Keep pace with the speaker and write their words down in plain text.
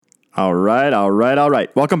All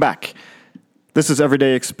right. Welcome back. This is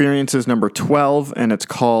Everyday Experiences number 12, and it's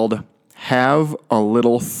called Have a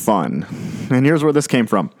Little Fun. And here's where this came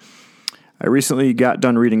from. I recently got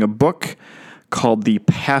done reading a book called The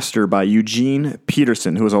Pastor by Eugene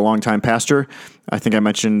Peterson, who is a longtime pastor. I think I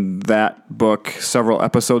mentioned that book several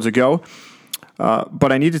episodes ago,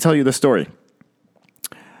 but I need to tell you the story.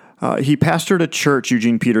 He pastored a church,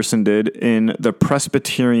 Eugene Peterson did, in the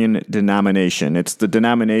Presbyterian denomination. It's the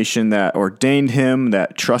denomination that ordained him,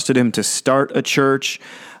 that trusted him to start a church,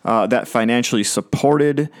 that financially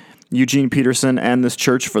supported Eugene Peterson and this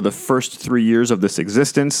church for the first 3 years of this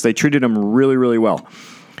existence. They treated him really, really well.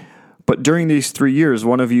 But during these 3 years,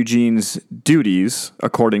 one of Eugene's duties,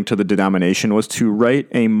 according to the denomination, was to write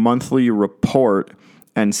a monthly report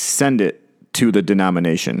and send it to the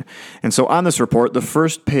denomination. And so on this report, the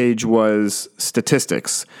first page was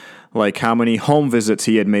statistics, like how many home visits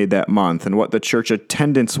he had made that month and what the church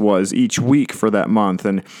attendance was each week for that month,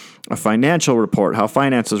 and a financial report, how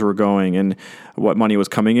finances were going and what money was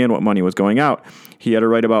coming in, what money was going out. He had to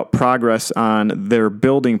write about progress on their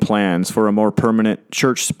building plans for a more permanent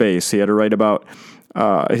church space. He had to write about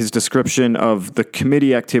his description of the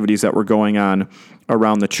committee activities that were going on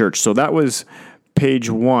around the church. So that was page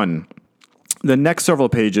 1. The next several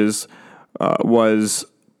pages was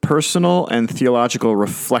personal and theological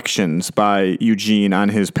reflections by Eugene on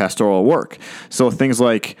his pastoral work. So things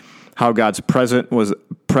like how God's presence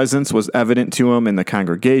was evident to him in the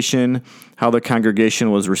congregation, how the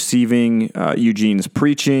congregation was receiving Eugene's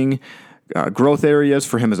preaching, growth areas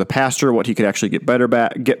for him as a pastor, what he could actually get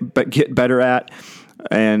better at,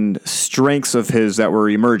 and strengths of his that were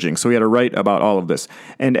emerging. So he had to write about all of this.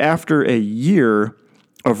 And after a year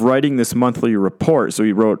of writing this monthly report, so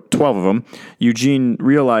he wrote 12 of them, Eugene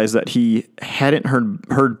realized that he hadn't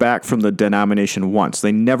heard back from the denomination once.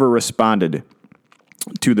 They never responded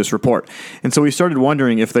to this report. And so he started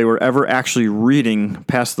wondering if they were ever actually reading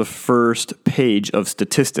past the first page of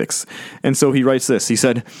statistics. And so he writes this. He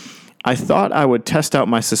said, "I thought I would test out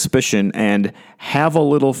my suspicion and have a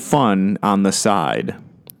little fun on the side."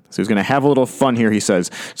 So he's going to have a little fun here, he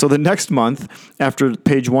says. So the next month, after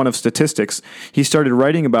page 1 of statistics, he started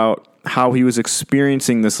writing about how he was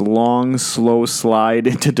experiencing this long, slow slide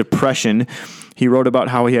into depression. He wrote about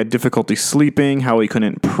how he had difficulty sleeping, how he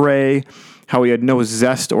couldn't pray, how he had no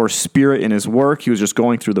zest or spirit in his work. He was just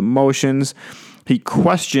going through the motions. He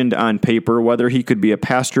questioned on paper whether he could be a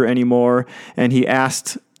pastor anymore, and he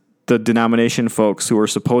asked the denomination folks who were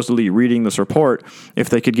supposedly reading this report if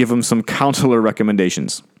they could give him some counselor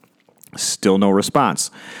recommendations. Still no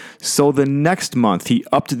response. So the next month, he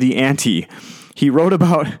upped the ante. He wrote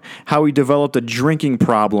about how he developed a drinking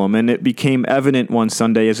problem, and it became evident one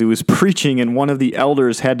Sunday as he was preaching, and one of the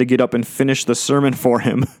elders had to get up and finish the sermon for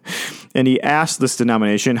him. And he asked this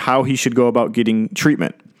denomination how he should go about getting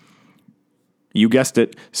treatment. You guessed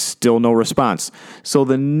it, still no response. So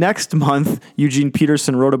the next month, Eugene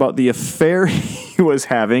Peterson wrote about the affair he was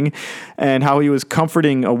having and how he was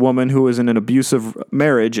comforting a woman who was in an abusive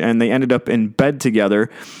marriage, and they ended up in bed together,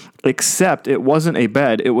 except it wasn't a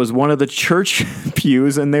bed. It was one of the church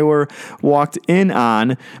pews, and they were walked in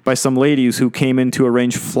on by some ladies who came in to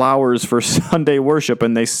arrange flowers for Sunday worship,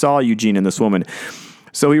 and they saw Eugene and this woman.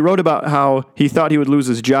 So he wrote about how he thought he would lose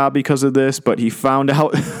his job because of this, but he found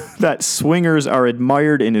out that swingers are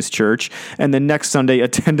admired in his church, and the next Sunday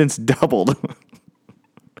attendance doubled.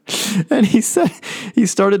 And he said he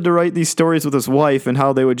started to write these stories with his wife and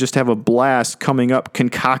how they would just have a blast coming up,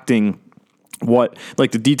 concocting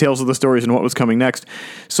the details of the stories and what was coming next.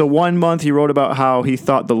 So one month he wrote about how he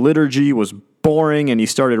thought the liturgy was boring, and he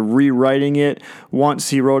started rewriting it.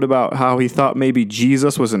 Once he wrote about how he thought maybe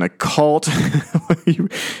Jesus was in a cult.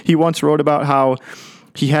 He once wrote about how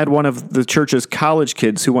he had one of the church's college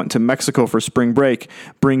kids who went to Mexico for spring break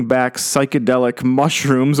bring back psychedelic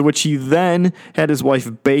mushrooms, which he then had his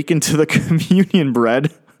wife bake into the communion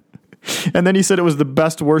bread. And then he said it was the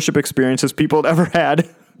best worship experiences people had ever had.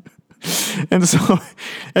 And so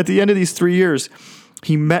at the end of these 3 years,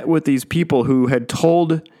 he met with these people who had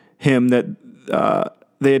told him that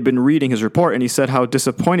they had been reading his report, and he said how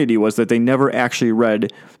disappointed he was that they never actually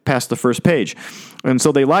read past the first page. And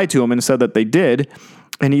so they lied to him and said that they did,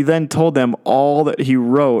 and he then told them all that he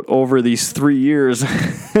wrote over these 3 years.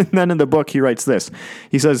 And then in the book, he writes this.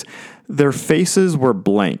 He says, "Their faces were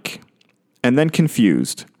blank and then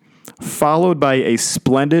confused, followed by a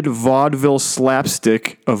splendid vaudeville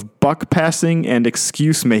slapstick of buck passing and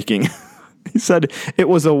excuse making." He said, "It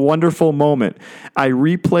was a wonderful moment. I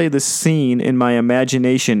replay the scene in my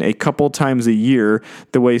imagination a couple times a year,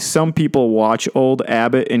 the way some people watch old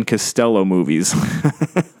Abbott and Costello movies."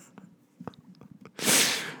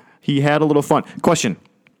 He had a little fun. Question.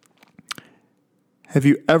 Have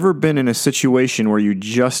you ever been in a situation where you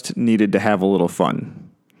just needed to have a little fun?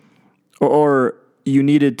 Or you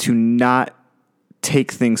needed to not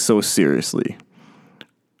take things so seriously?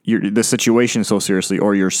 The situation so seriously,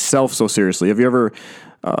 or yourself so seriously? Have you ever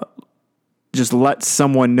just let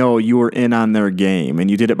someone know you were in on their game,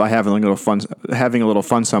 and you did it by having a little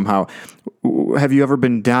fun somehow? Have you ever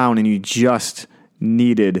been down and you just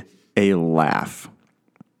needed a laugh?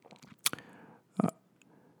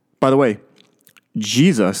 By the way,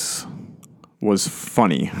 Jesus was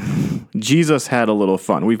funny. Jesus had a little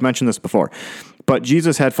fun. We've mentioned this before, but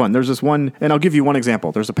Jesus had fun. There's this one, and I'll give you one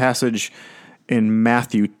example. There's a passage in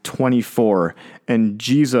Matthew 24, and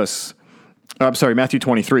Matthew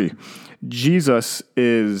 23. Jesus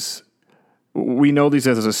we know these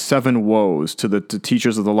as the 7 woes to the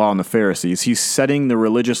teachers of the law and the Pharisees. He's setting the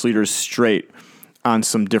religious leaders straight on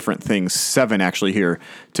some different things, 7 actually here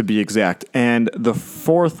to be exact. And the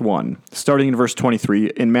 4th one, starting in verse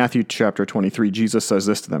 23, in Matthew chapter 23, Jesus says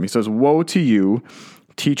this to them. He says, "Woe to you,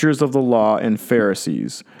 teachers of the law and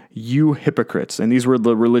Pharisees, you hypocrites." And these were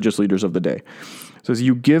the religious leaders of the day. It says,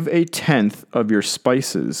 "You give a tenth of your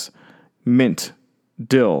spices, mint,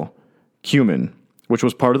 dill, cumin," which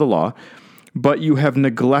was part of the law, "but you have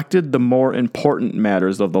neglected the more important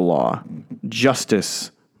matters of the law,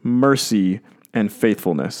 justice, mercy, and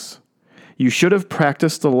faithfulness. You should have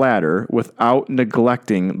practiced the latter without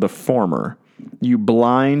neglecting the former. You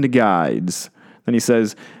blind guides." Then he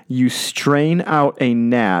says, "You strain out a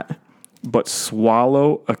gnat, but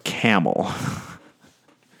swallow a camel."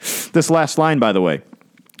 This last line, by the way,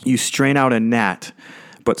 "You strain out a gnat,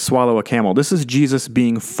 but swallow a camel." This is Jesus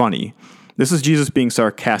being funny. This is Jesus being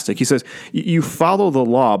sarcastic. He says, you follow the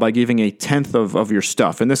law by giving a tenth of your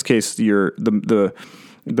stuff. In this case, the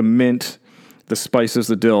mint, the spices,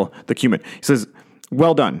 the dill, the cumin. He says,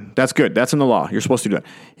 well done. That's good. That's in the law. You're supposed to do that.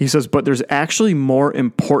 He says, but there's actually more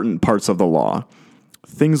important parts of the law.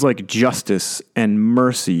 Things like justice and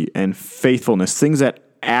mercy and faithfulness. Things that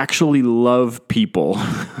actually love people.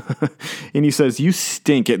 And he says, you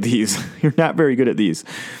stink at these. You're not very good at these.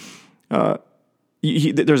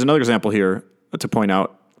 There's another example here to point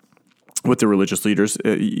out with the religious leaders.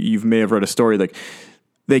 You may have read a story like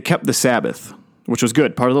they kept the Sabbath, which was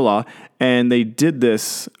good, part of the law, and they did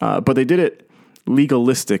this, but they did it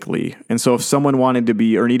legalistically. And so if someone wanted to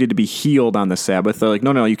be or needed to be healed on the Sabbath, they're like,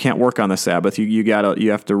 no, you can't work on the Sabbath. You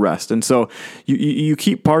have to rest. And so you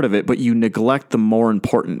keep part of it, but you neglect the more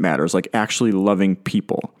important matters, like actually loving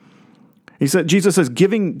people. Jesus says,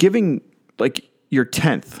 giving like your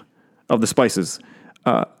tenth of the spices,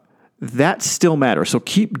 that still matters. So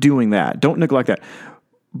keep doing that. Don't neglect that.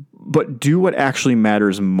 But do what actually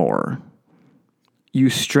matters more. You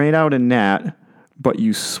strain out a gnat, but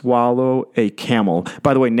you swallow a camel.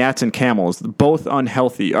 By the way, gnats and camels, both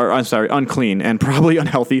unclean and probably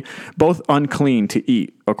unhealthy, both unclean to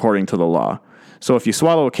eat according to the law. So if you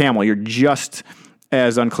swallow a camel, you're just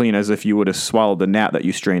as unclean as if you would have swallowed the gnat that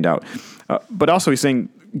you strained out. But also he's saying,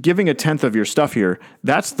 giving a tenth of your stuff here,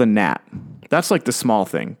 that's the gnat. That's like the small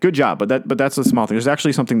thing. Good job, but that's the small thing. There's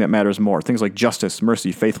actually something that matters more. Things like justice,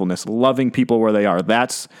 mercy, faithfulness, loving people where they are.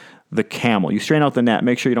 That's the camel. You strain out the gnat,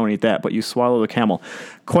 make sure you don't eat that, but you swallow the camel.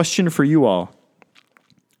 Question for you all.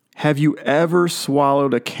 Have you ever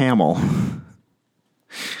swallowed a camel?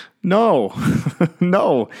 No.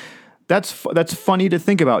 No. That's funny to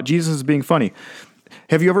think about. Jesus is being funny.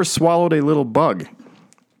 Have you ever swallowed a little bug?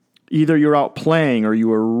 Either you're out playing, or you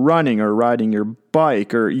were running, or riding your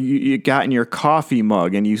bike, or you got in your coffee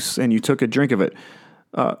mug and you took a drink of it.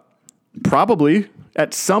 Probably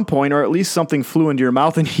at some point, or at least something flew into your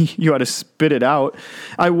mouth and you had to spit it out.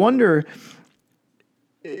 I wonder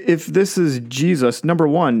if this is Jesus, number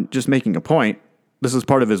one, just making a point. This is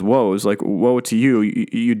part of his woes, like, woe to you,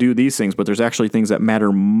 you do these things, but there's actually things that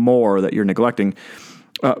matter more that you're neglecting.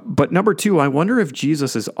 But number two, I wonder if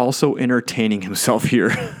Jesus is also entertaining himself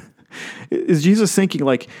here. Is Jesus thinking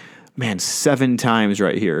like, man, 7 times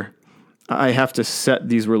right here, I have to set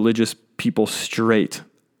these religious people straight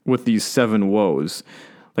with these 7 woes.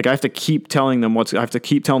 Like I have to keep telling them what's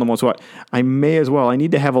what. I may as well. I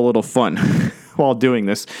need to have a little fun while doing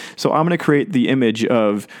this. So I'm going to create the image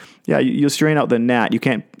of, you'll strain out the gnat. You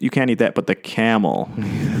can't eat that, but the camel,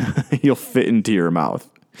 you'll fit into your mouth.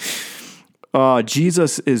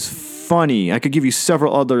 Jesus is funny. I could give you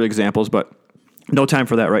several other examples, but no time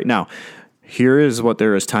for that right now. Here is what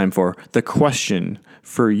there is time for. The question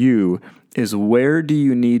for you is, where do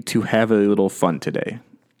you need to have a little fun today?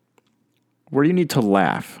 Where do you need to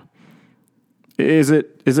laugh? Is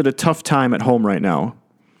it a tough time at home right now?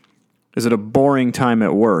 Is it a boring time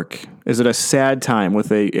at work? Is it a sad time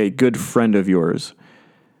with a good friend of yours?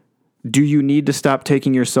 Do you need to stop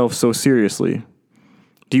taking yourself so seriously?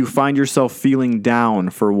 Do you find yourself feeling down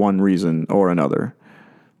for one reason or another?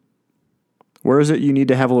 Where is it you need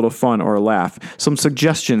to have a little fun or a laugh? Some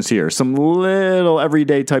suggestions here, some little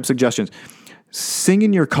everyday type suggestions. Sing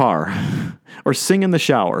in your car or sing in the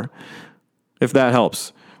shower, if that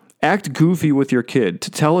helps. Act goofy with your kid,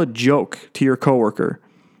 to tell a joke to your coworker.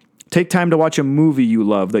 Take time to watch a movie you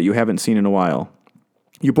love that you haven't seen in a while.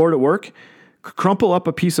 You bored at work? Crumple up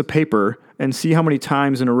a piece of paper and see how many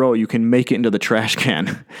times in a row you can make it into the trash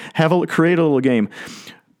can. Create a little game.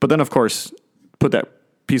 But then, of course, put that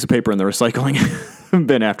piece of paper in the recycling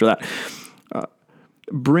bin after that.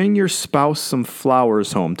 Bring your spouse some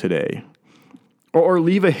flowers home today. Or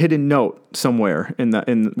leave a hidden note somewhere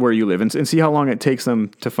in where you live and see how long it takes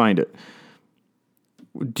them to find it.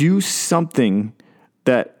 Do something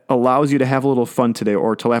that allows you to have a little fun today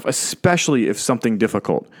or to laugh, especially if something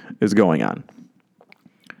difficult is going on.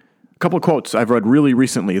 A couple of quotes I've read really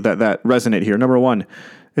recently that resonate here. Number one,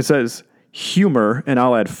 it says, humor, and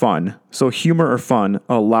I'll add fun. So humor or fun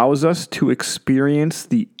allows us to experience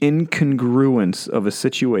the incongruence of a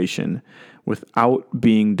situation without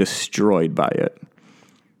being destroyed by it.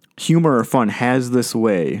 Humor or fun has this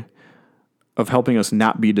way of helping us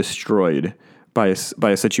not be destroyed by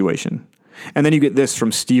a situation. And then you get this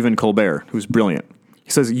from Stephen Colbert, who's brilliant. He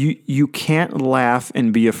says, you can't laugh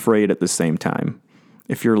and be afraid at the same time.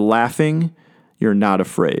 If you're laughing, you're not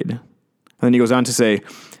afraid. And then he goes on to say,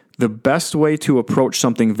 the best way to approach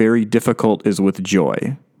something very difficult is with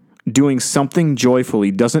joy. Doing something joyfully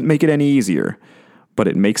doesn't make it any easier, but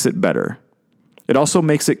it makes it better. It also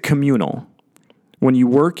makes it communal. When you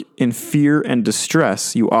work in fear and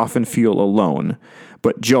distress, you often feel alone.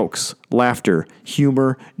 But jokes, laughter,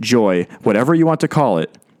 humor, joy, whatever you want to call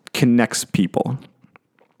it, connects people. And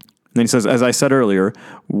then he says, as I said earlier,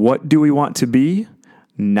 what do we want to be?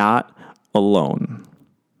 Not alone.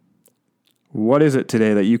 What is it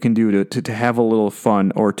today that you can do to have a little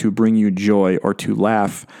fun or to bring you joy or to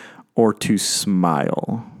laugh or to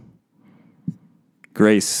smile?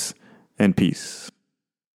 Grace and peace.